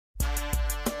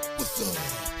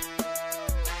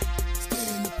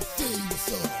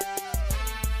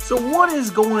So what is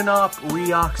going up,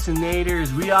 Rioxzonators?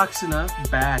 Rioxzona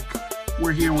back.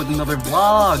 We're here with another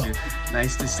vlog.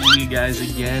 Nice to see you guys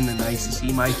again, and nice to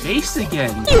see my face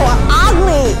again. You are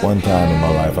ugly! One time in my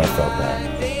life I felt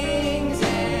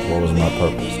that. What was my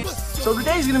purpose? So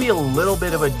today's gonna be a little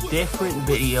bit of a different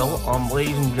video,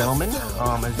 ladies and gentlemen.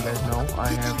 As you guys know, I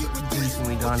have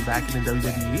recently gone back into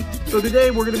WWE. So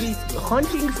today we're gonna be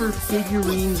hunting for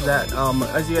figurines that,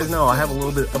 as you guys know, I have a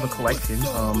little bit of a collection.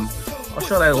 I'll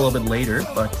show that a little bit later,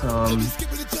 but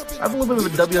I have a little bit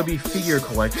of a WWE figure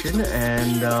collection,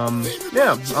 and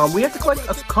we have to collect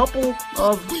a couple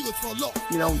of,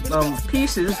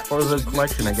 pieces for the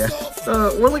collection, I guess.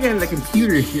 We're looking at the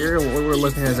computer here. What we're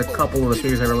looking at is a couple of the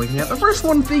figures that we're looking at. The first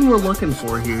thing we're looking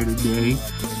for here today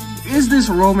is this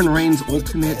Roman Reigns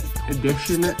Ultimate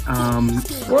Edition.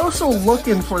 We're also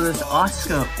looking for this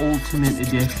Asuka Ultimate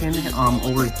Edition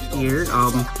over here.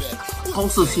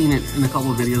 Also seen it in a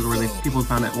couple of videos where people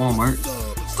found it at Walmart.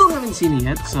 Still haven't seen it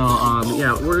yet, so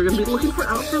yeah, we're gonna be looking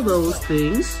out for those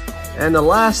things. And the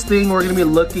last thing we're gonna be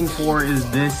looking for is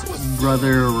this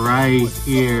brother right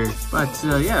here. But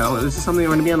yeah, this is something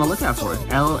we're gonna be on the lookout for.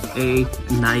 LA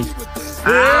Knight.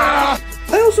 Ah!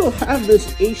 I also have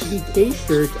this HBK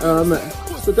shirt.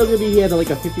 So WWE had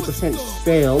like a 50%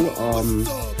 sale.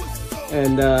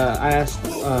 And I asked,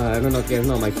 I don't know if you guys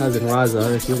know, my cousin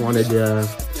Raza, if he wanted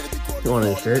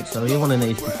a shirt, so he wanted an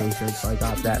HBK shirt, so I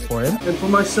got that for him. And for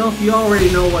myself, you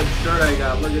already know what shirt I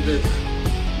got. Look at this.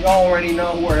 You already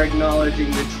know we're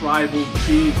acknowledging the tribal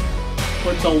chief.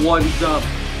 Put the ones up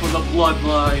for the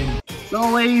bloodline. So,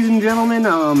 ladies and gentlemen,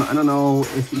 I don't know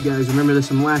if you guys remember this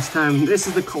from last time. This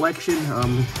is the collection.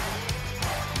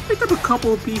 Picked up a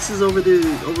couple of pieces over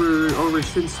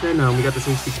since then. We got this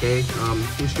HBK.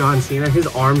 Here's John Cena. His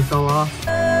arm fell off.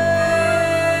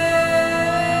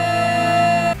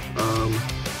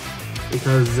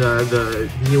 Because the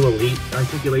New Elite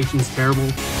articulation's terrible.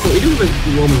 So we do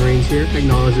have Roman Reigns here,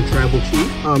 acknowledge the tribal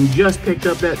chief. Just picked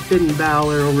up that Finn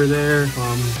Balor over there.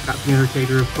 Got the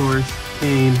Undertaker, of course.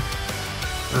 Kane.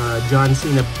 John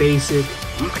Cena basic.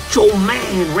 Macho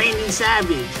Man, Randy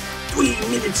Savage. 3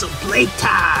 minutes of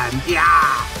playtime,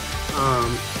 yeah!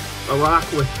 A Rock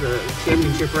with the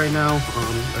championship right now.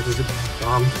 I just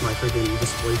bombed my freaking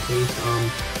display case.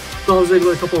 So I was able to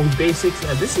get a couple of basics.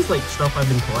 This is like stuff I've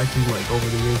been collecting like over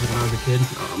the years when I was a kid.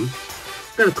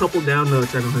 Got a couple down which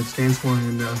I don't know what it stands for,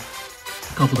 and a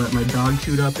couple that my dog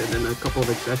chewed up, and then a couple of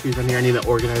accessories on here. I need to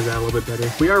organize that a little bit better.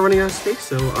 We are running out of space,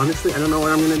 so honestly, I don't know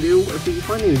what I'm gonna do if we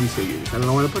find any of these figures. I don't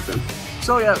know where to put them.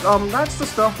 So yeah, that's the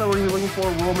stuff that we're gonna be looking for.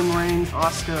 Roman Reigns,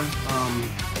 Asuka,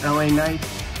 LA Knight.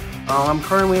 I'm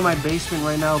currently in my basement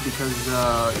right now because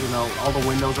all the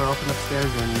windows are open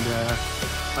upstairs, and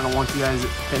I don't want you guys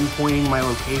pinpointing my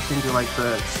location to like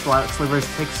the sliver's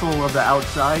pixel of the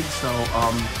outside. So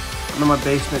I'm in my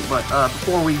basement. But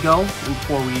before we go, and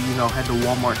before we head to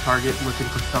Walmart, Target, looking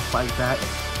for stuff like that,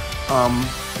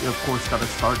 you of course got to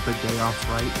start the day off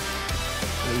right.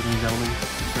 Ladies and gentlemen,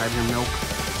 grab your milk.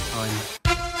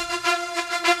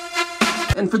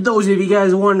 And for those of you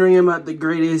guys wondering about the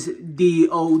greatest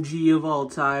DOG of all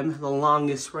time, the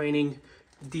longest reigning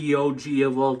DOG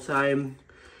of all time,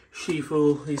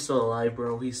 Shifu, he's still alive,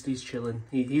 bro. He's chilling.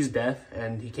 He's deaf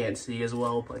and he can't see as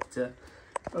well, but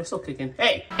he's still kicking.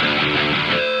 Hey!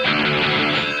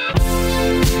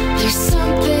 There's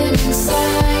something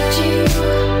inside you.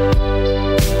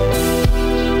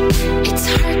 It's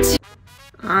hard to...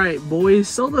 Alright, boys,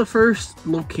 so the first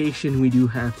location we do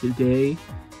have today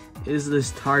is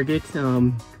this Target.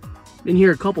 Been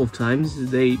here a couple of times.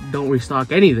 They don't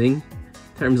restock anything in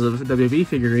terms of WWE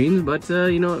figurines, but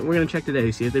you know what, we're gonna check today,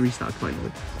 see if they restock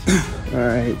finally.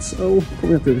 Alright, so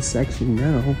going up to the section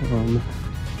now.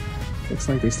 Looks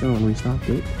like they still haven't restocked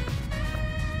it.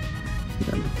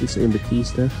 Got the same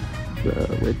Batista,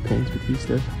 the red pants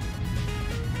Batista.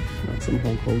 Got some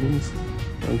Hulk Hogan's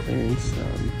on clearance. I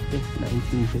think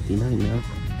 1959 now.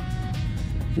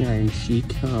 The Iron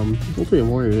Sheik. Ultimate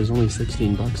Warrior is only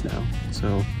 16 bucks now,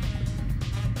 so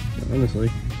honestly,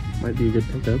 might be a good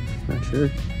pickup. Not sure.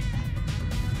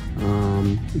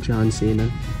 John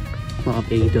Cena. Top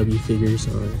AEW figures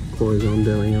are Corazon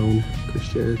De Leon, Chris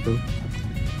Jericho,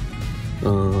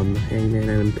 Hangman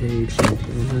Adam Page,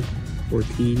 Santana,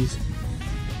 Ortiz,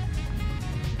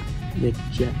 Nick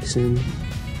Jackson,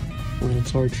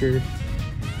 Lance Archer.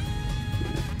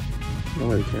 I don't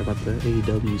really care about the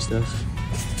AEW stuff.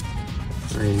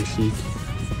 Iron Sheik.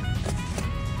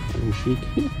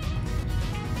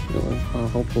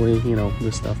 Hopefully,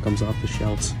 this stuff comes off the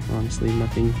shelves. Honestly,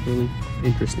 nothing really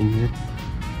interesting here.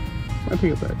 I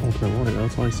pick up that Ultimate Warrior though.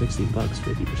 It's only 60 bucks,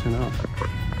 50% off.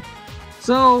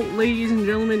 So, ladies and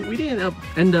gentlemen, we didn't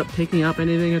end up picking up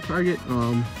anything at Target.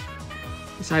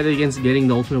 Decided against getting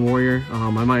the Ultimate Warrior. I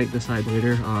might decide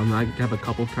later. I have a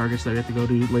couple of Targets that I have to go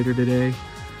to later today.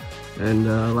 And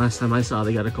last time I saw,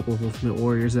 they got a couple of Ultimate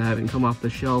Warriors that haven't come off the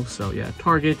shelf. So yeah,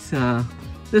 Target.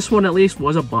 This one at least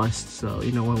was a bust. So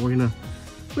you know what, we're gonna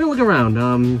look around.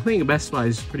 I think Best Buy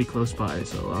is pretty close by.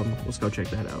 So let's go check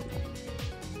that out.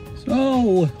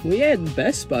 So we at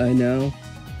Best Buy now.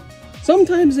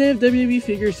 Sometimes they have WWE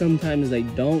figures, sometimes they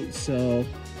don't. So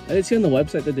I did see on the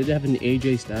website that they did have an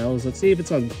AJ Styles. Let's see if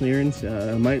it's on clearance.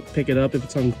 I might pick it up if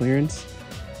it's on clearance.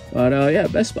 But yeah,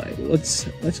 Best Buy. Let's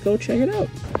go check it out.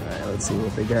 All right, let's see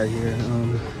what they got here.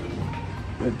 I'm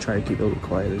gonna try to keep it a little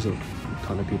quiet. There's a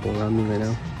ton of people around me right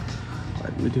now.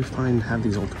 But we do have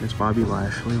these Ultimates. Bobby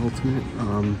Lashley Ultimate.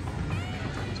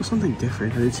 So something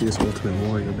different. I did see this Ultimate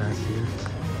Warrior back here.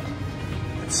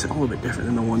 It's a little bit different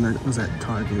than the one that was at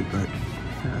Target, but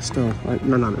yeah, still, I'm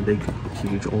not a big,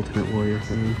 huge Ultimate Warrior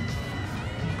fan.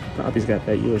 Bobby's got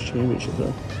that US Championship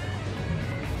though.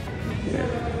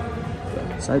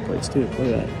 Yeah. Side plates too, look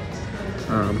at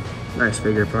that. Nice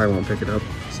figure, probably won't pick it up.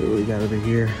 See what we got over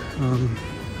here.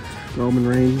 Roman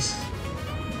Reigns.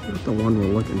 Not the one we're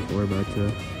looking for, but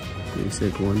pretty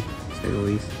sick one, to say the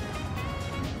least.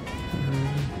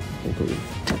 I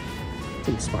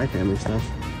think Spy Family stuff.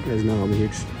 You guys know I'm a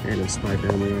huge fan of Spy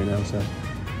Family right now, so.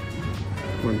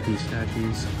 One Piece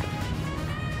statues.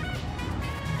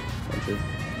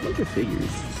 Bunch of figures,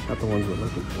 just not the ones we're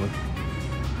looking for.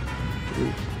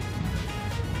 Ooh.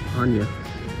 Anya.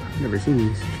 Never seen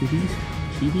these.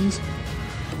 Chibis?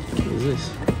 What is this?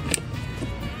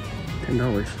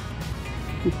 $10.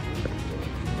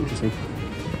 Interesting.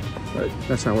 But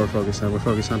that's not what we're focused on. We're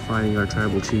focused on finding our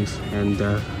tribal chief and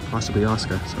possibly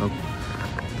Asuka. So,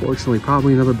 fortunately,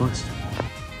 probably another bust.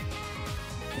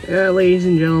 Yeah, ladies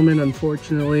and gentlemen,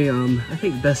 unfortunately, I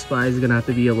think Best Buy is gonna have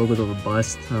to be a little bit of a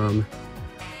bust.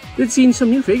 Did see some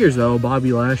new figures though.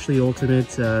 Bobby Lashley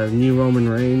Ultimate, new Roman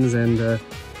Reigns, and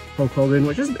Hulk Hogan,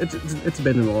 which is it's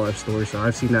been in a lot of stores, so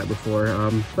I've seen that before.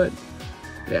 But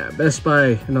yeah, Best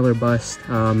Buy, another bust.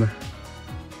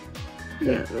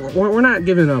 Yeah, we're not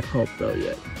giving up hope though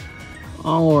yet.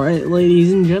 All right,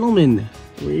 ladies and gentlemen,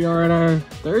 we are at our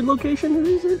third location. What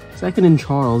is it? Second and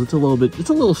Charles. It's a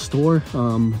little store,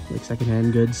 like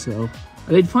secondhand goods. So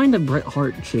I did find a Bret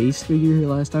Hart Chase figure here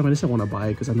last time. I just didn't want to buy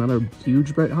it because I'm not a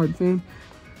huge Bret Hart fan.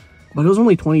 But it was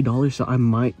only $20, so I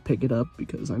might pick it up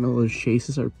because I know those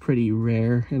chases are pretty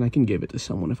rare, and I can give it to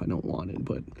someone if I don't want it.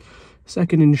 But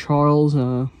Second and Charles,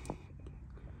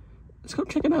 let's go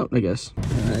check it out, I guess.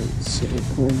 Alright, so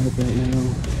pulling up right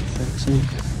now. Sexy.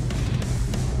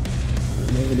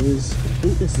 There it is. I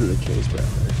think this is a Chase Bret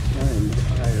Hart. Not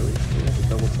entirely sure. I have to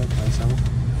double check myself.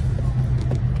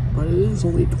 But it is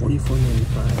only $24.95.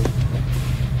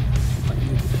 I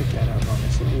need to pick that up,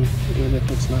 honestly, even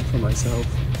if it's not for myself.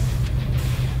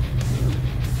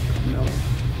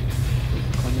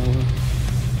 Carmella.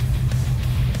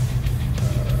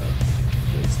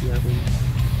 There's the other one.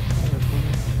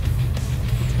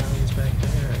 Italian's back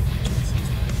there. I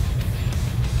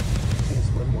guess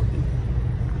one more thing.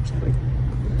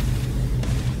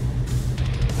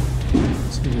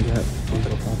 So we got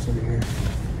Funko Pops over here.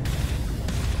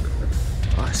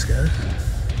 Asuka.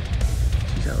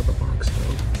 She's out of the box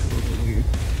though. A little weird.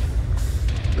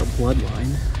 The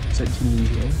Bloodline. Is that Team J?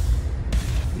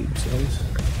 Those.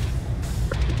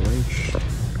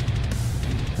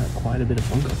 Got quite a bit of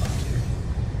Funko Pops here.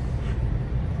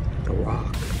 The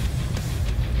Rock.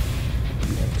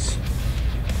 Next.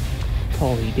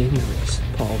 Paulie Dangerous.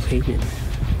 Paul Heyman.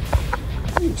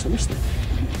 Ooh, SummerSlam.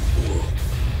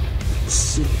 That's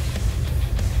sick.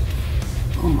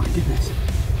 Oh my goodness.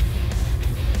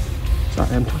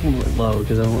 Sorry, I'm talking a little low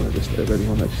because I don't want to disturb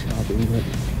everyone that's shopping, but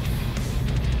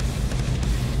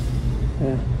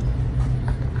yeah.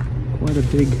 Quite a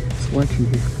big selection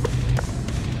here.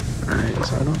 Alright,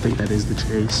 so I don't think that is the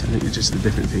Chase. I think it's just a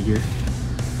different figure.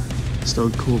 Still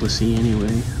cool to see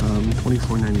anyway.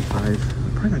 $24.95.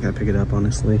 I'm probably not gonna pick it up,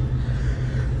 honestly.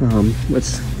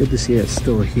 It's good to see it's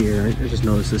still here. I just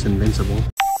noticed this Invincible.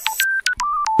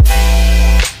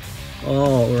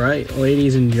 Alright,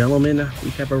 ladies and gentlemen, we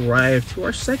have arrived to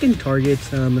our second Target.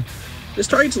 This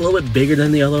Target's a little bit bigger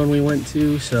than the other one we went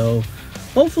to, so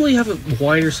hopefully have a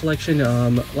wider selection.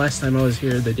 Last time I was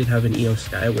here, they did have an EO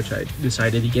Sky, which I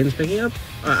decided against picking up.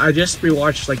 I just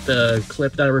rewatched like the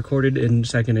clip that I recorded in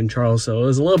Second and Charles, so it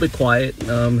was a little bit quiet.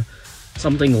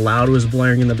 Something loud was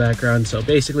blaring in the background. So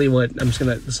basically, I'm just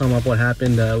gonna sum up what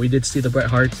happened. We did see the Bret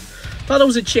Hart. Thought it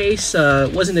was a Chase.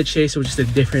 It wasn't a Chase. It was just a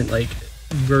different like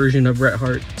version of Bret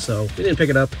Hart, so we didn't pick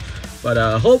it up. But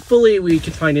hopefully we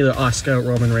can find either Asuka,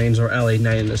 Roman Reigns, or LA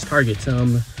Knight in this Target.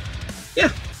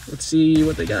 Yeah, let's see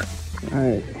what they got.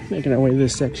 Alright, making our way to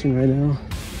this section right now.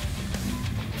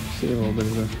 See a little bit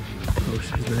of the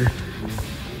posters there.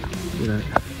 Look at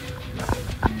that.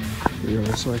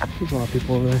 There's a lot of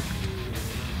people over there.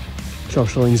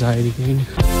 Social anxiety game.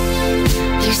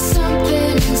 There's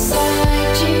something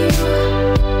inside you.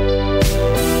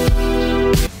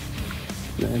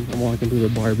 Man, I'm walking through the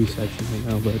Barbie section right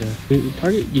now, but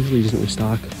Target usually doesn't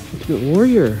restock. Ultimate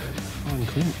Warrior on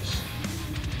clearance.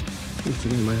 Once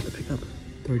again, I might have to pick up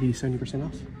 30–70%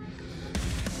 off.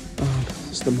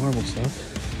 This is the Marvel stuff.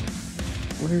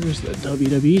 Where's the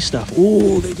WWE stuff?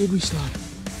 Oh, they did restock.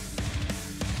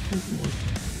 What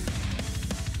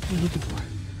are you looking for?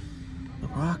 The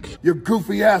Rock? You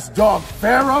goofy ass dog,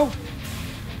 Pharaoh!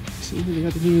 See, they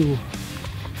got the new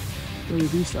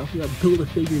WWE stuff. We got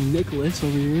Build-A-Figure Nicholas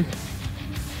over here.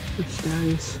 Good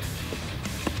status.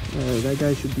 That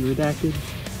guy should be redacted.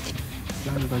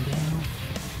 Johnny Gargano.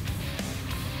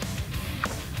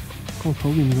 Hulk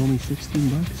Hogan is only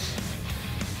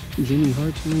 $16. Jimmy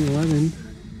Hart's only 11.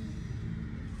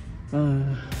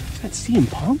 Is that CM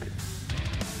Punk?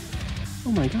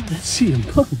 Oh my god, that's CM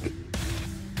Punk.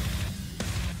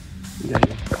 We gotta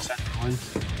get Seth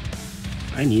Rollins.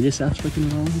 I need a Seth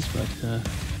freaking Rollins, but I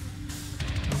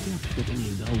don't think I'll pick up any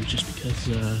of those just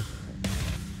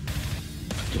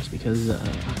because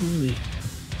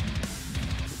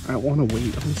I want to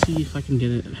wait. I want to see if I can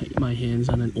get my hands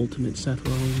on an ultimate Seth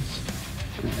Rollins.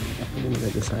 I'm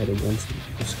gonna decide against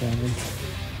this guy.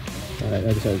 Alright,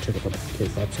 I decided to check out the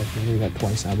K-pop section. We got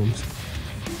twice albums.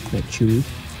 We got Chewy,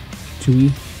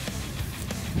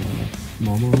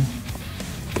 Momo,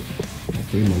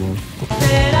 three Momo.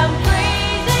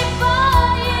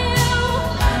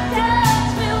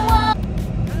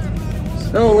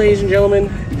 So, ladies and gentlemen,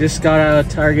 just got out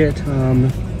of Target.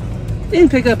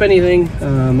 Didn't pick up anything.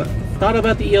 Thought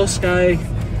about the EO Sky.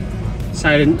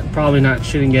 Decided probably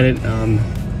shouldn't get it.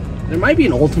 There might be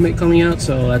an Ultimate coming out,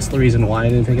 so that's the reason why I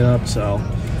didn't pick it up. So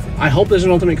I hope there's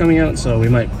an Ultimate coming out, so we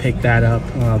might pick that up.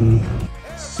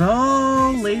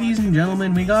 So, ladies and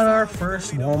gentlemen, we got our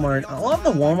first Walmart. A lot of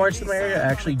the Walmarts in my area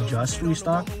actually just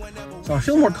restocked, so I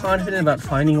feel more confident about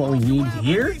finding what we need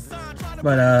here.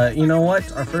 But you know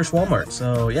what? Our first Walmart.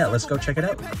 So yeah, let's go check it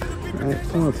out. Alright,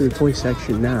 going through the toy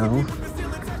section now,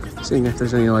 seeing if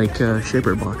there's any like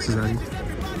shipper boxes out here.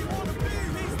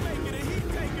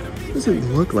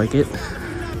 Doesn't look like it.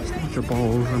 There's a bunch of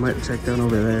balls. I might check down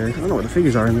over there. I don't know what the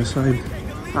figures are on this side.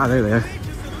 Ah, there they are.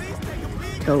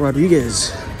 Kel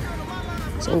Rodriguez.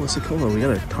 Solo Sikoa. We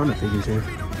got a ton of figures here. A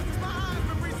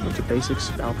bunch of basics,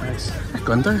 battle packs.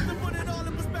 Gunther.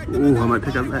 Ooh, I might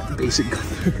pick up that basic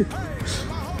Gunther.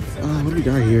 What do we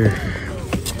got here?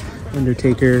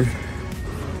 Undertaker.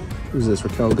 Who's this?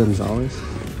 Raquel Gonzalez.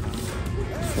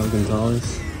 A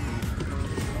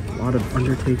lot of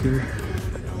Undertaker.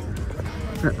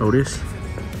 Is that Otis?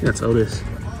 Yeah, it's Otis.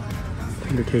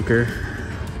 Undertaker.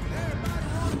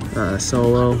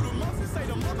 Solo.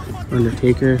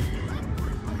 Undertaker.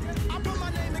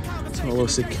 Solo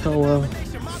Sikoa.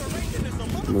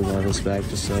 Move all this back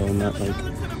just so I'm not like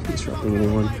disrupting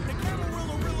anyone.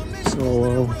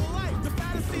 Solo.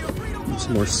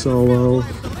 Some more Solo.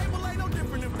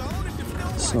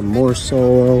 Some more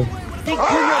Solo. Alright,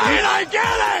 I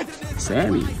get it!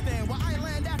 Sammy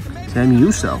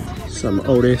Uso. Some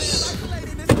Otis.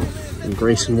 And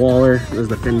Grayson Waller. There's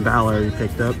the Finn Balor we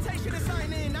picked up.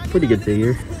 Pretty good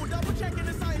figure.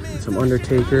 Some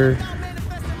Undertaker.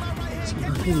 Some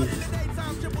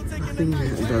nothing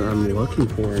that I'm looking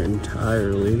for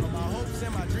entirely.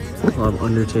 A lot of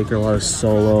Undertaker, a lot of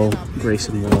Solo.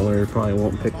 Grayson Waller, probably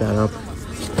won't pick that up.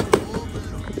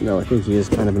 No, I think he is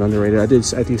kind of an underrated. I do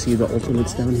see the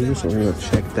Ultimates down here, so we're gonna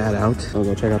check that out. I'll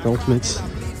go check out the Ultimates.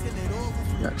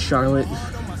 Got Charlotte.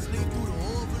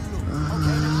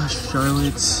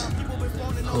 Charlotte.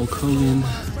 Hulk Hogan.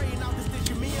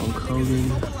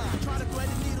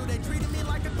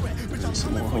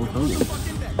 Some more Hulk Hogan.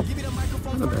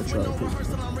 Not a bad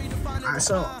Charlotte.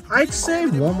 So I'd say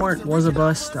Walmart was a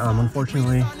bust,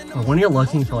 unfortunately. But when you're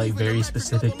looking for like very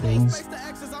specific things,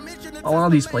 a lot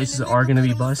of these places are going to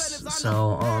be busts.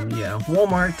 So yeah,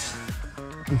 Walmart,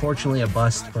 unfortunately a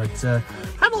bust. But I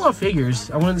have a lot of figures.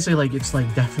 I wouldn't say like it's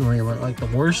like definitely like the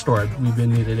worst store we've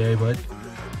been to today, but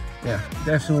yeah,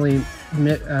 definitely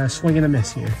swing and a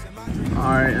miss here.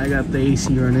 All right, I got the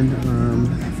AC running.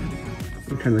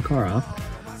 I'll turn the car off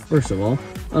first of all.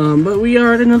 But we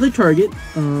are at another Target.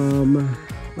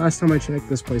 Last time I checked,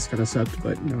 this place kind of sucked,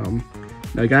 but no,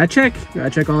 gotta check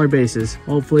all our bases.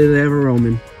 Hopefully they have a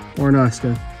Roman. Or an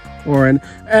Asuka. Or an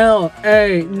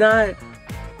LA Knight.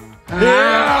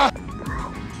 Yeah!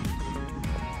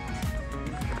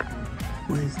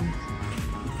 What is this?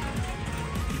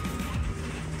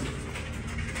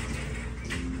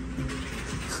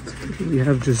 We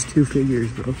have just 2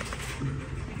 figures, bro.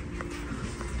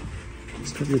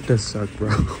 This tournament does suck, bro.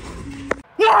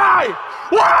 Why?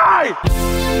 Why?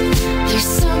 There's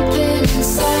something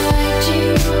inside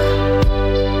you.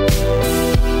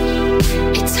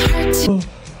 It's hard to.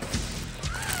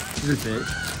 Is it big?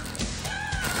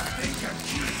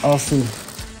 Awesome.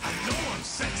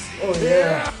 Oh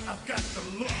yeah.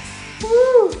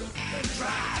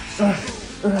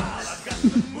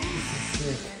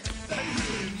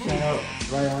 Shout out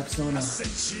Rioxzona.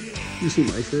 You see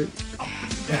my shirt?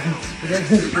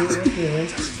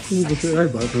 This is the shirt I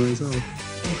bought for myself.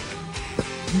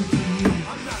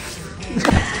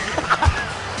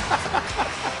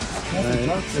 Alright,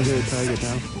 we're here at Target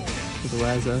now. With the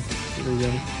Raza. Here we go.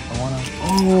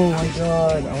 Oh my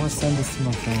god, I want to send this to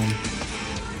my phone.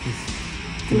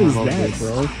 What is that,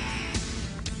 bro?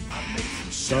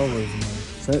 Star Wars, man.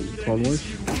 Is that Clone Wars?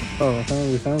 Oh,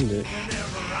 we found it.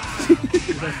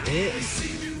 That's it?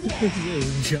 What is this?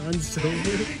 John Silver?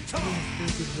 What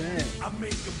is that?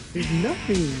 There's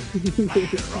nothing.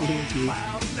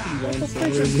 John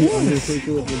Silver, the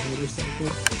Undertaker with the motorcycle.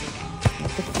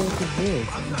 What the fuck is this?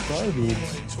 This is garbage.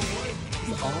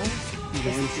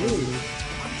 John Silver.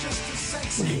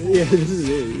 Yeah, this is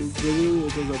it. It's literally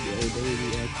what goes up the old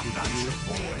actually.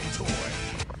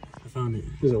 I found it.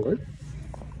 Does it work?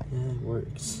 Yeah, it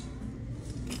works.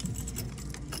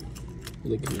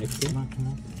 Is it connected? Not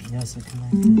connected. Yes, it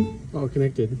connected. Oh,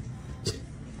 connected.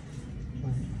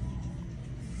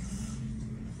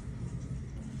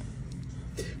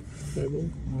 We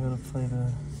gotta play the.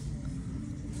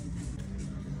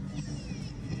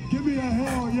 Give me a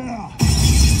hell yeah.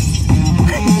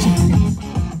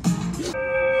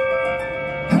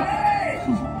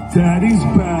 Daddy's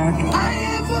back. I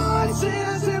hear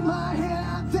voices in my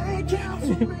head, they count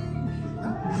for me.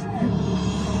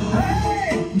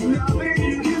 Hey, nothing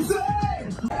you can say.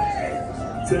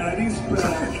 Daddy's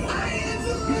back.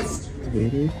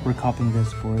 We're copying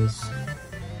this, boys.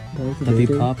 The Heavy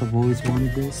Pop, I've always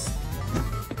wanted this.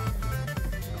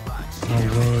 No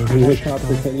way. I'm gonna cop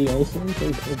the penny also.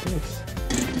 Don't call this.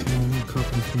 No, I'm not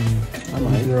copying Kenny. I'm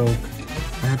broke.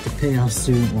 I have to pay off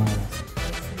student loans.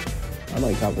 I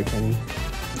like Copper Kenny.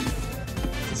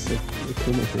 It's a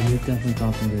cool We're thing. definitely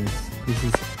copying this. This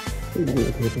is. I'm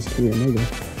gonna put this Kenny Omega.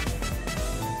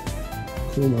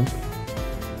 Cool, man.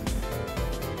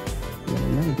 Yeah,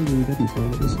 I'm not a big really good before,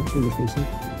 but this is pretty decent.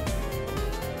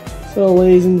 So,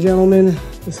 ladies and gentlemen,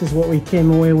 this is what we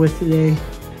came away with today.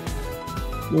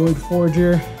 Void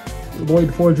Forger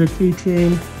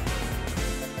keychain.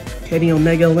 Kenny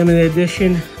Omega limited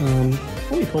edition.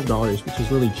 Only $12, which is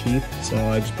really cheap, so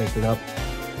I just picked it up.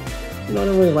 You know, I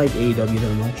don't really like AEW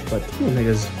that much, but Kenny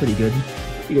Omega's pretty good.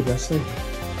 Pretty good wrestling.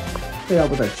 Check out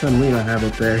what that Chun-Li I have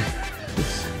up there.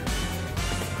 This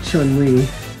Chun-Li.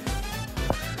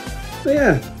 But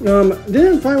yeah,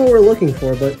 didn't find what we're looking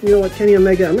for, but you know what, Kenny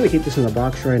Omega, I'm gonna keep this in the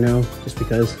box right now, just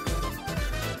because.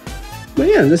 But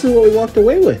yeah, this is what we walked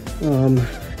away with.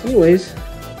 Anyways,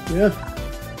 yeah.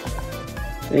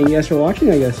 Thank you guys for watching,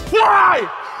 I guess. Why?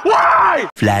 Why?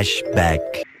 Flashback.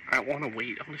 I want to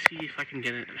wait. I want to see if I can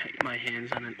get my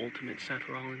hands on an ultimate Seth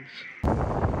Rollins.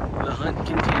 The hunt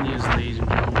continues, ladies and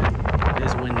gentlemen. It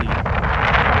is windy.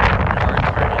 Hard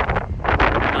target. I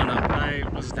don't know. I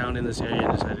was down in this area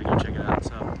and decided to go check it out.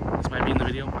 So this might be in the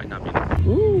video, might not be in the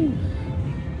video. Ooh.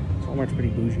 Walmart's pretty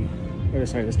bougie. Or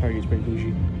sorry, this Target's pretty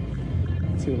bougie.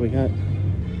 Let's see what we got.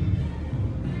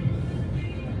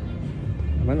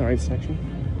 Am I in the right section?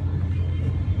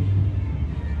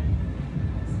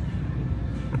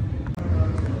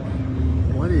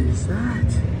 What is that?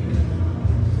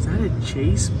 Is that a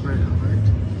Chase Bret Hart?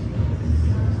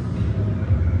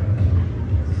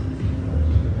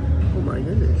 Oh my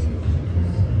goodness.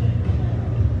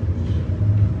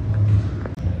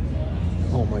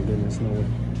 Oh my goodness, no way.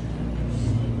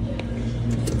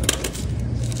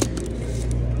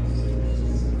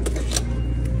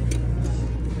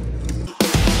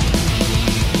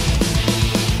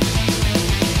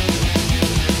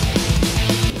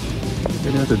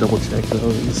 Have to double check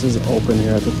though. This is open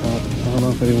here at the top. I don't know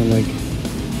if anyone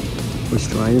was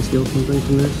trying to steal something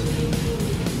from this.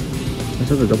 I just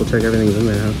have to double check everything's in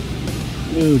there. Huh?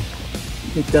 Dude,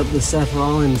 picked up the Seth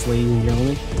Rollins, ladies and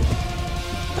gentlemen.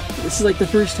 This is like the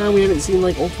first time we haven't seen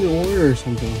like Ultimate Warrior or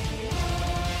something.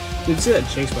 Dude, see that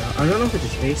Chase Bret Hart? I don't know if it's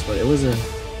a Chase, but it was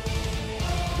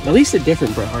at least a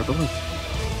different Bret Hart. But look,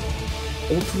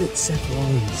 Ultimate Seth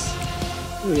Rollins.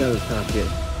 We got this top here.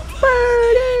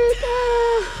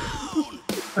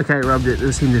 Okay, I rubbed it.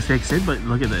 This seemed to fix it, but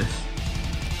look at this.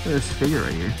 Look at this figure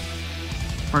right here.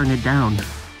 Burning it down.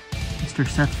 Mr.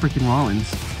 Seth freaking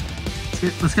Rollins.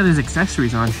 Let's get his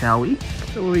accessories on, shall we?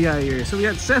 So what we got here? So we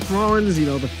got Seth Rollins, you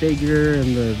know, the figure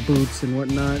and the boots and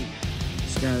whatnot.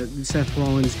 It's got Seth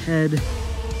Rollins' head.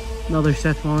 Another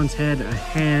Seth Rollins head, a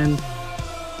hand.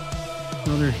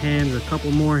 Another hand, a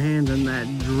couple more hands, and that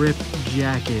drip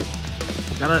jacket.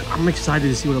 I'm excited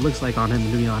to see what it looks like on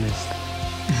him, to be honest.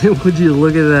 Would you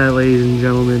look at that, ladies and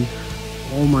gentlemen?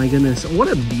 Oh my goodness. What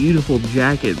a beautiful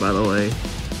jacket, by the way.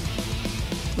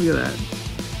 Look at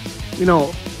that. You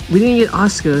know, we didn't get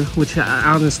Asuka, which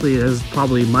honestly is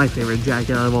probably my favorite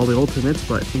jacket out of all the Ultimates,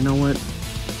 but you know what?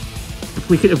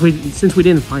 Since we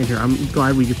didn't find her, I'm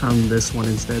glad we found this one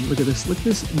instead. Look at this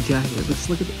jacket. Let's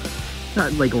look at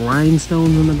got like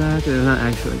rhinestones on the back. They're not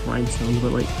actually like rhinestones,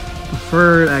 but like the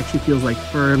fur actually feels like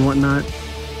fur and whatnot.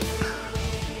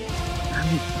 I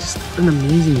mean, just an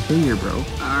amazing figure, bro.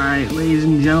 Alright, ladies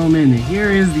and gentlemen, here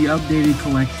is the updated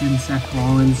collection. Seth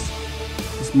Rollins.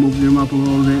 Just moved him up a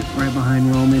little bit, right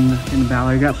behind Roman and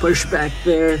Balor. Got pushed back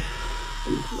there.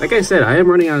 Like I said, I am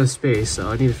running out of space, so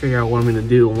I need to figure out what I'm going to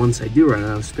do once I do run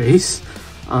out of space.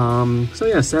 So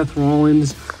yeah, Seth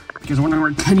Rollins. If you guys are wondering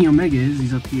where Kenny Omega is,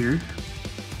 he's up here.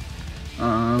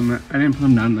 I didn't put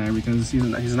him down there because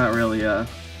he's not really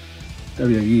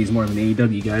WWE, he's more of an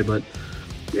AEW guy, but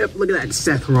yep, look at that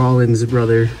Seth Rollins,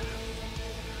 brother.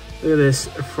 Look at this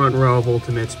front row of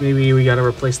Ultimates. Maybe we gotta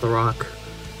replace The Rock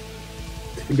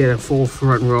to get a full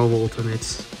front row of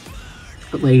Ultimates.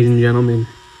 But ladies and gentlemen,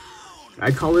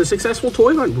 I'd call it a successful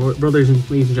toy hunt, brothers and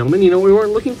ladies and gentlemen. You know, we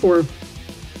weren't looking for,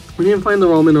 we didn't find the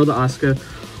Roman or the Asuka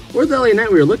or the LA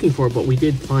Knight we were looking for, but we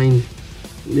did find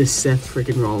this Seth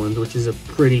freaking Rollins, which is a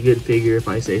pretty good figure if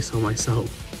I say so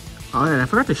myself. Oh, and I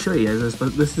forgot to show you guys this,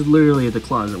 but this is literally the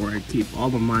closet where I keep all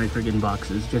of my freaking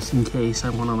boxes, just in case I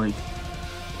want to like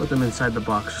put them inside the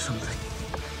box or something.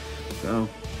 So,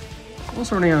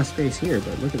 also running out of space here,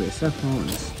 but look at this, Seth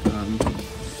Rollins.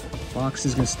 Box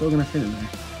is still gonna fit in there.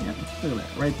 Yeah, look at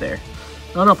that, right there.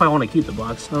 I don't know if I want to keep the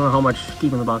box. I don't know how much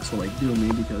keeping the box will like do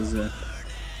me because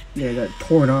yeah, it got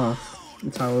torn off.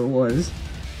 That's how it was.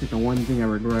 I think the one thing I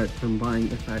regret from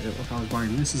buying, if I was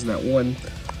buying this, is that one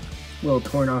little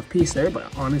torn off piece there.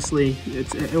 But honestly,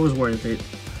 it was worth it.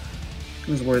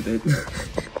 It was worth it.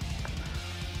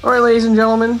 All right, ladies and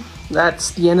gentlemen,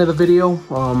 that's the end of the video.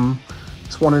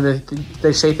 Just wanted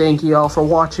to say thank you all for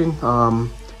watching.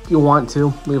 If you want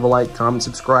to, leave a like, comment,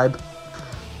 subscribe.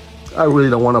 I really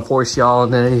don't want to force y'all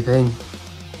into anything,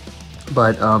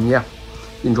 but yeah,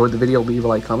 if you enjoyed the video, leave a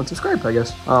like, comment, subscribe, I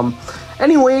guess.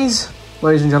 Anyways,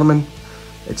 ladies and gentlemen,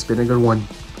 it's been a good one.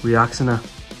 Rioxzona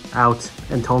out.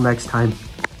 Until next time.